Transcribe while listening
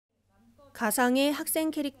가상의 학생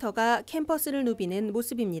캐릭터가 캠퍼스를 누비는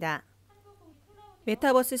모습입니다.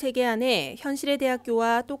 메타버스 세계 안에 현실의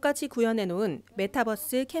대학교와 똑같이 구현해 놓은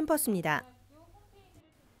메타버스 캠퍼스입니다.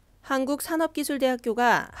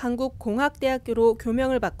 한국산업기술대학교가 한국공학대학교로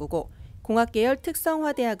교명을 바꾸고 공학계열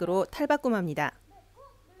특성화대학으로 탈바꿈합니다.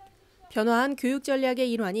 변화한 교육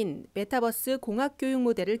전략의 일환인 메타버스 공학교육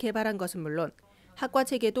모델을 개발한 것은 물론 학과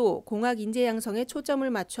체계도 공학 인재 양성에 초점을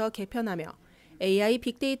맞춰 개편하며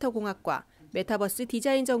AI빅데이터공학과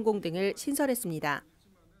메타버스디자인전공 등을 신설했습니다.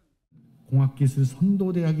 공학기술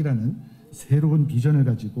선도대학이라는 새로운 비전을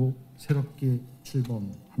가지고 새롭게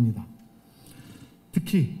출범합니다.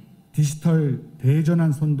 특히 디지털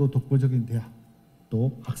대전환 선도 독보적인 대학,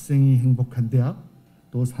 또 학생이 행복한 대학,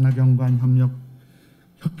 또 산학연관 협력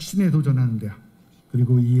혁신에 도전하는 대학,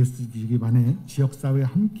 그리고 ESG 기반의 지역사회와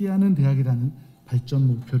함께하는 대학이라는 발전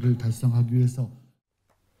목표를 달성하기 위해서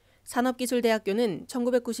산업기술대학교는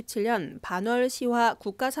 1997년 반월 시화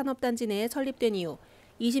국가산업단지내에 설립된 이후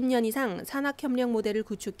 20년 이상 산학협력 모델을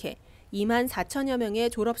구축해 2만 4천여 명의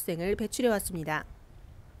졸업생을 배출해왔습니다.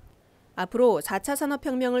 앞으로 4차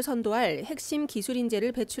산업혁명을 선도할 핵심 기술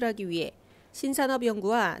인재를 배출하기 위해 신산업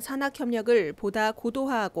연구와 산학협력을 보다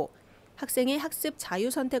고도화하고 학생의 학습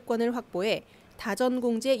자유 선택권을 확보해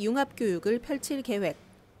다전공제 융합 교육을 펼칠 계획.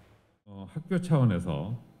 학교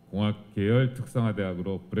차원에서 공학계열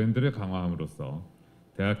특성화대학으로 브랜드를 강화함으로써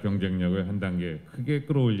대학 경쟁력을 한 단계 크게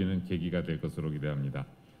끌어올리는 계기가 될 것으로 기대합니다.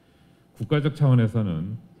 국가적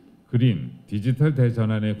차원에서는 그린, 디지털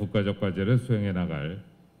대전환의 국가적 과제를 수행해 나갈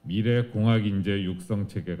미래 공학 인재 육성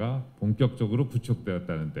체계가 본격적으로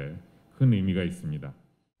구축되었다는 데 큰 의미가 있습니다.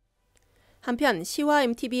 한편 시와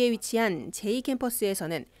MTB에 위치한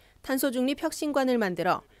제2캠퍼스에서는 탄소중립 혁신관을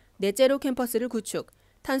만들어 넷째로 캠퍼스를 구축,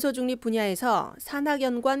 탄소중립 분야에서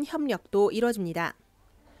산학연관 협력도 이뤄집니다.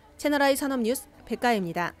 채널I 산업뉴스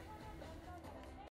백가혜입니다.